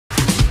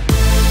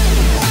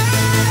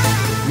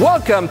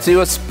Welcome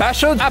to a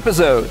special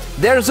episode.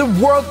 There's a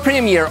world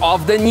premiere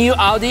of the new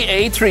Audi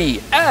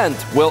A3, and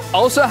we'll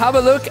also have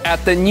a look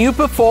at the new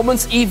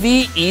performance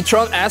EV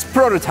e-tron S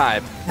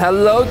prototype.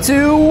 Hello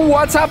to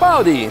What's Up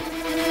Audi?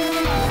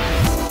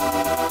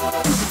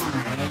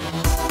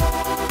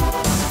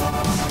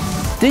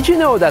 Did you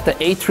know that the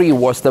A3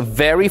 was the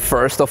very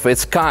first of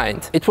its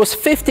kind? It was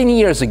 15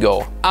 years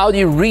ago.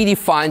 Audi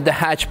redefined the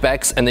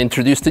hatchbacks and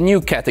introduced a new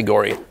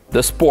category, the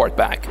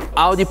Sportback.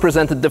 Audi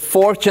presented the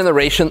fourth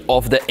generation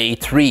of the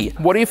A3.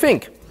 What do you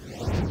think?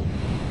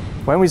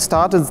 When we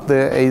started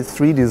the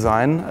A3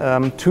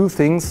 design, two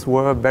things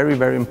were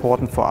very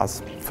important for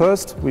us.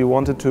 First, we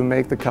wanted to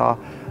make the car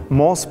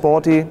more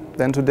sporty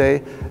than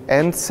today,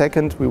 and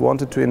second, we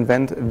wanted to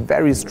invent a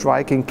very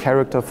striking,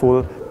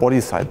 characterful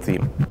body side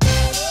theme.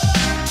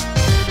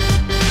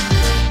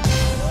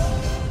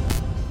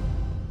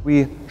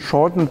 We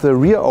shortened the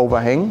rear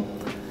overhang,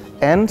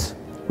 and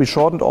we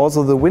shortened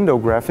also the window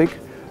graphic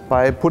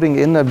by putting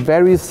in a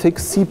very thick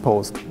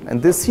C-post. And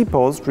this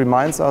C-post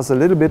reminds us a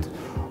little bit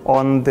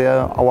on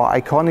our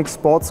iconic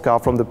sports car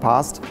from the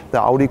past, the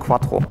Audi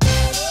Quattro.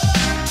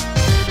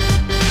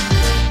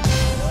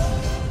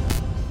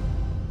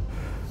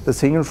 The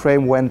single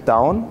frame went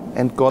down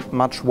and got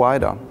much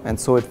wider, and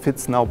so it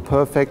fits now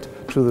perfect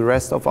to the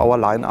rest of our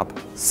lineup.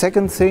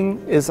 Second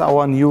thing is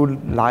our new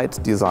light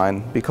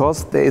design,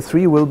 because the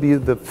A3 will be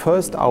the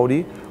first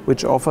Audi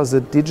which offers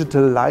a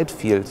digital light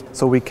field,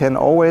 so we can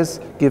always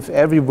give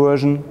every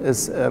version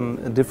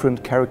a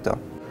different character.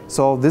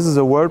 So this is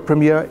a world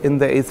premiere in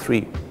the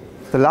A3.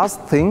 The last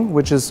thing,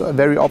 which is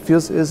very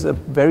obvious, is a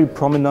very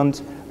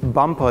prominent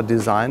bumper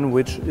design,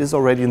 which is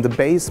already in the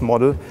base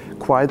model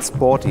quite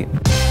sporty.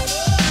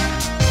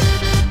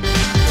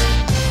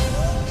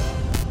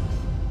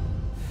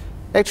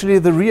 Actually,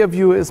 the rear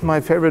view is my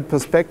favorite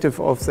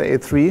perspective of the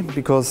A3,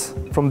 because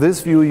from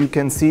this view you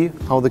can see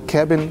how the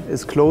cabin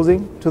is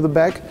closing to the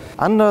back.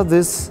 Under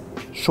this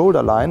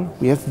shoulder line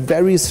we have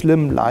very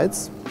slim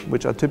lights,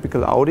 which are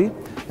typical Audi,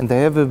 and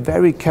they have a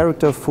very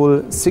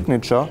characterful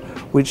signature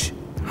which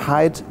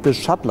hide the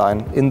shut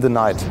line in the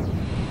night.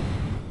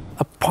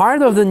 A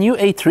part of the new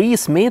A3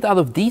 is made out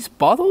of these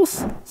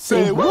bottles?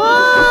 Say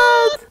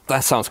what?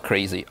 That sounds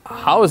crazy.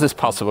 How is this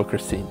possible,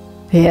 Christine?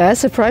 Yeah,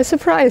 surprise,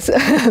 surprise.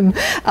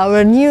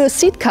 Our new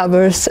seat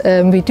covers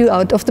we do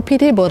out of the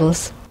PET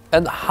bottles.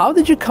 And how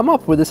did you come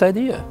up with this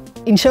idea?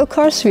 In show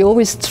cars, we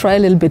always try a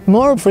little bit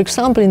more. For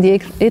example, in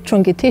the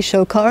e-tron GT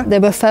show car,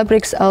 there were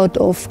fabrics out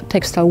of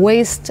textile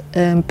waste,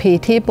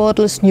 PET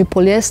bottles, new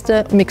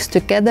polyester mixed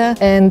together.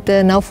 And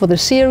now for the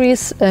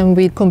series,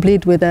 we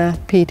complete with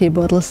PET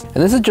bottles.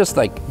 And is it just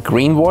like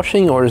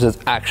greenwashing, or is it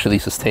actually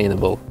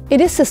sustainable?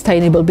 It is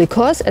sustainable,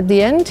 because at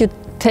the end, you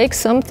take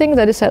something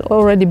that has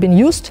already been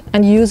used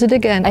and use it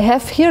again. I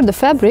have here the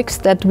fabrics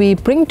that we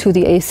bring to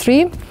the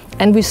A3,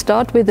 and we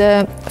start with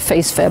the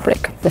face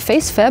fabric. The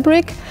face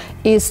fabric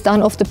is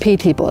done off the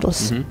PET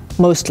bottles,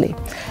 mostly.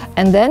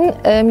 And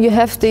then you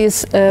have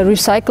this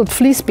recycled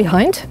fleece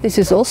behind. This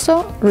is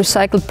also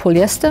recycled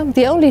polyester.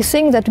 The only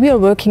thing that we are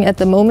working at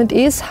the moment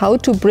is how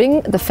to bring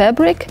the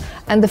fabric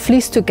and the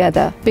fleece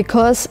together,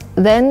 because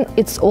then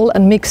it's all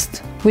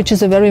unmixed, which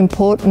is a very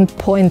important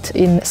point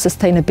in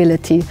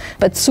sustainability.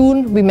 But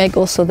soon we make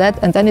also that,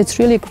 and then it's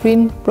really a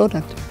green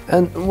product.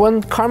 And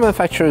when car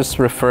manufacturers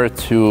refer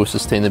to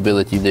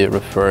sustainability, they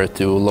refer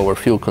to lower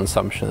fuel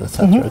consumption,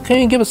 etc. Can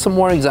you give us some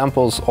more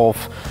examples of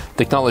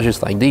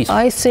technologies like these?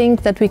 I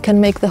think that we can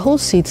make the whole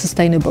seat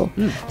sustainable.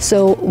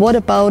 So what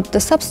about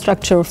the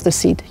substructure of the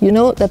seat? You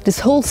know that this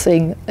whole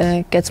thing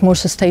gets more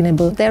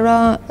sustainable. There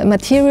are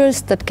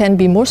materials that can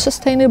be more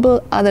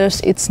sustainable,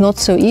 others it's not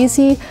so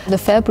easy. The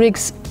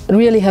fabrics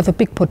really have a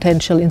big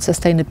potential in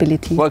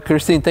sustainability. Well,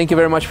 Christine, thank you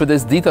very much for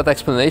this detailed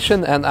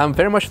explanation, and I'm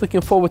very much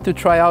looking forward to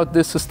try out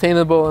this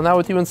sustainable, and I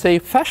would even say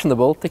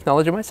fashionable,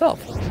 technology myself.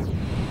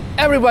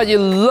 Everybody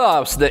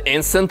loves the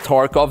instant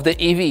torque of the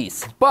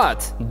EVs,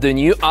 but the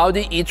new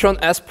Audi e-tron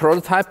S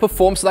prototype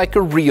performs like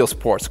a real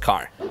sports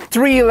car.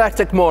 3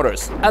 electric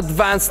motors,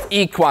 advanced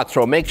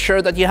e-Quattro make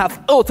sure that you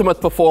have ultimate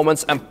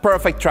performance and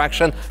perfect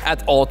traction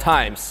at all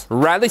times.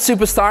 Rally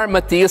superstar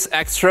Matthias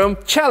Ekström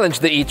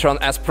challenged the e-tron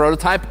S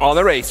prototype on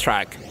a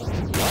racetrack.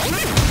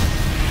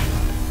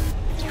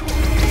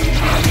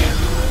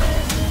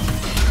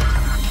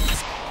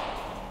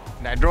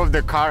 I drove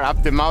the car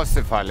up the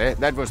Mausefalle.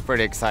 That was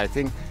pretty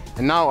exciting.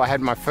 And now I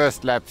had my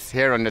first laps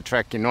here on the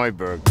track in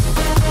Neuburg.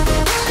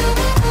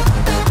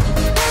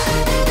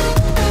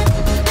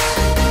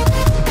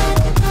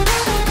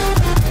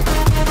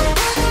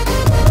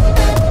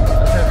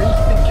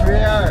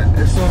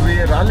 Så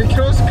wie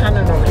Rallycross kann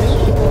er noch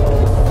nicht.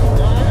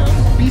 Ja,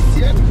 ein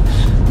bisschen.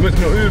 Muss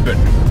nur üben.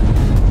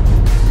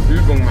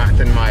 Übung macht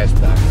den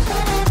Meister.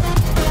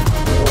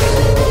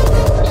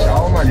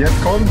 Schau mal,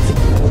 jetzt kommt's.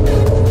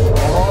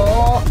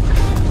 Oh.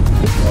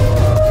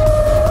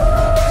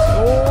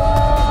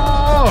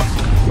 Oh.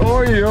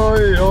 Oi,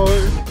 oi,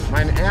 oi.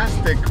 Mein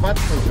erster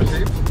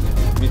Quattro-Betrieb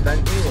mit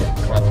einem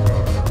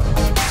E-Quattro.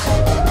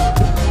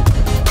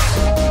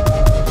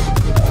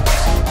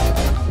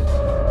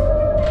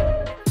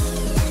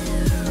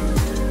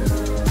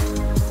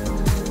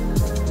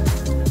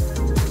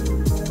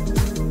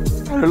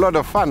 a lot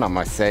of fun, I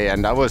must say,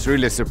 and I was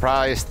really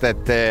surprised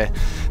that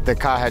the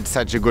car had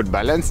such a good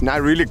balance, and I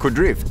really could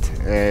drift.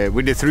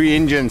 With the 3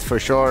 engines for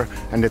sure,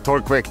 and the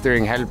torque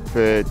vectoring helped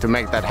to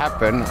make that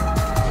happen.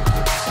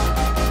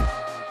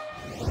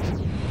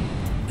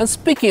 And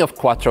speaking of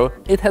Quattro,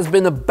 it has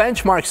been a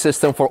benchmark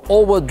system for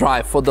all-wheel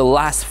drive for the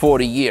last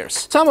 40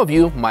 years. Some of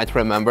you might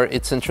remember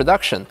its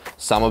introduction.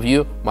 Some of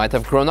you might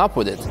have grown up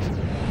with it.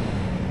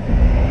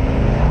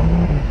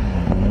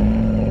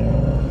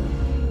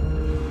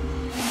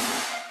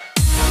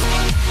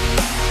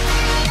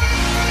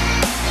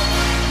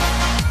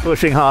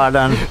 Pushing hard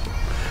and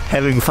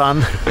having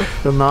fun.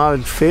 So now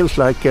it feels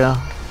like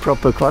a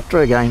proper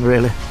Quattro again,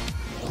 really.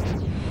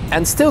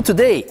 And still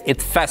today,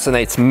 it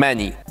fascinates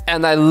many.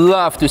 And I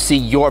love to see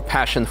your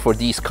passion for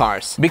these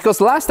cars.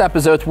 Because last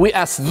episode, we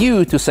asked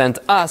you to send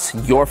us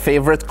your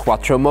favorite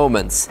Quattro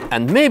moments.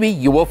 And maybe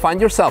you will find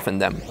yourself in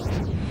them.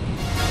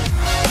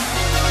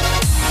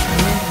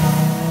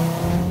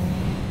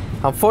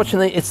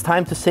 Unfortunately, it's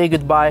time to say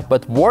goodbye,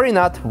 but worry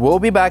not, we'll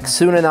be back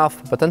soon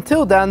enough. But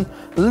until then,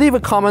 leave a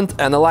comment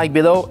and a like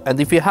below, and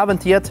if you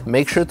haven't yet,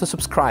 make sure to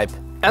subscribe.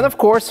 And of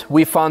course,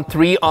 we found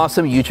 3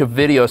 awesome YouTube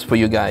videos for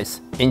you guys.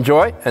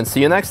 Enjoy, and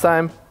see you next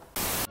time!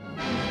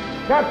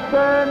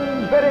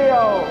 Captain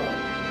Video!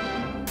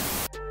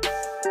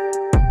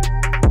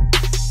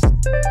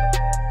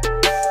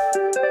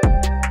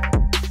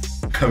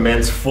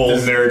 Commence full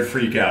nerd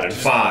freak out in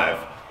 5,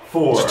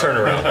 4. Just turn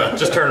around.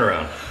 Just turn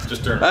around.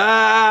 Just turn around.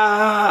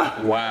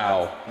 Ah!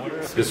 Wow.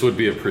 This would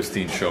be a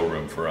pristine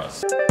showroom for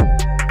us.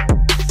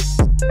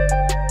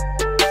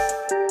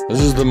 This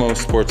is the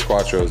most sports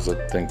Quattros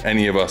I think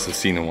any of us have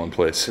seen in one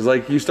place. It's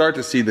like you start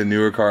to see the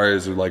newer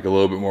cars are like a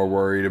little bit more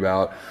worried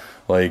about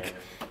like,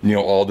 you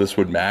know, all this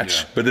would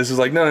match. Yeah. But this is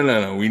like,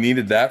 no. We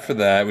needed that for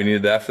that. We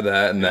needed that for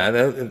that and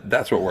that.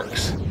 That's what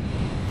works.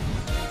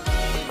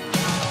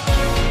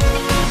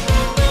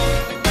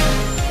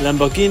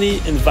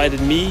 Lamborghini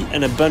invited me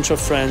and a bunch of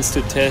friends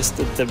to test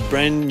the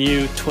brand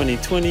new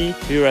 2020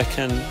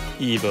 Huracan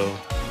Evo.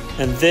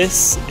 And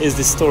this is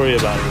the story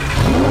about it.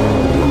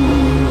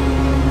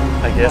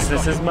 I guess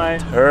this is my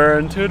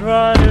turn to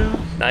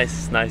drive.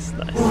 Nice.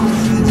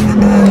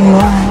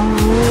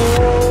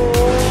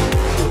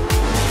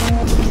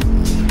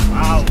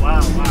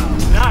 Wow.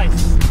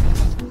 Nice.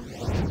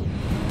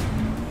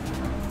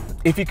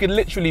 If you could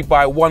literally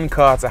buy one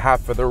car to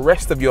have for the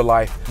rest of your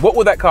life, what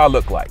would that car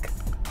look like?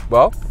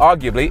 Well,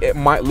 arguably, it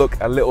might look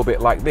a little bit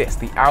like this,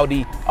 the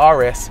Audi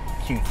RS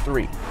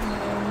Q3.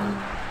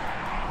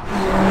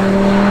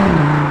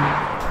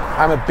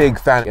 I'm a big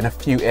fan in a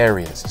few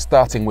areas,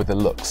 starting with the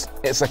looks.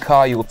 It's a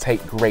car you'll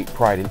take great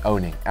pride in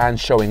owning and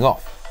showing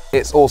off.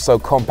 It's also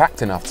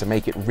compact enough to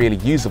make it really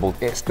usable.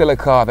 It's still a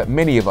car that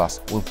many of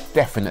us will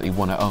definitely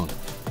want to own.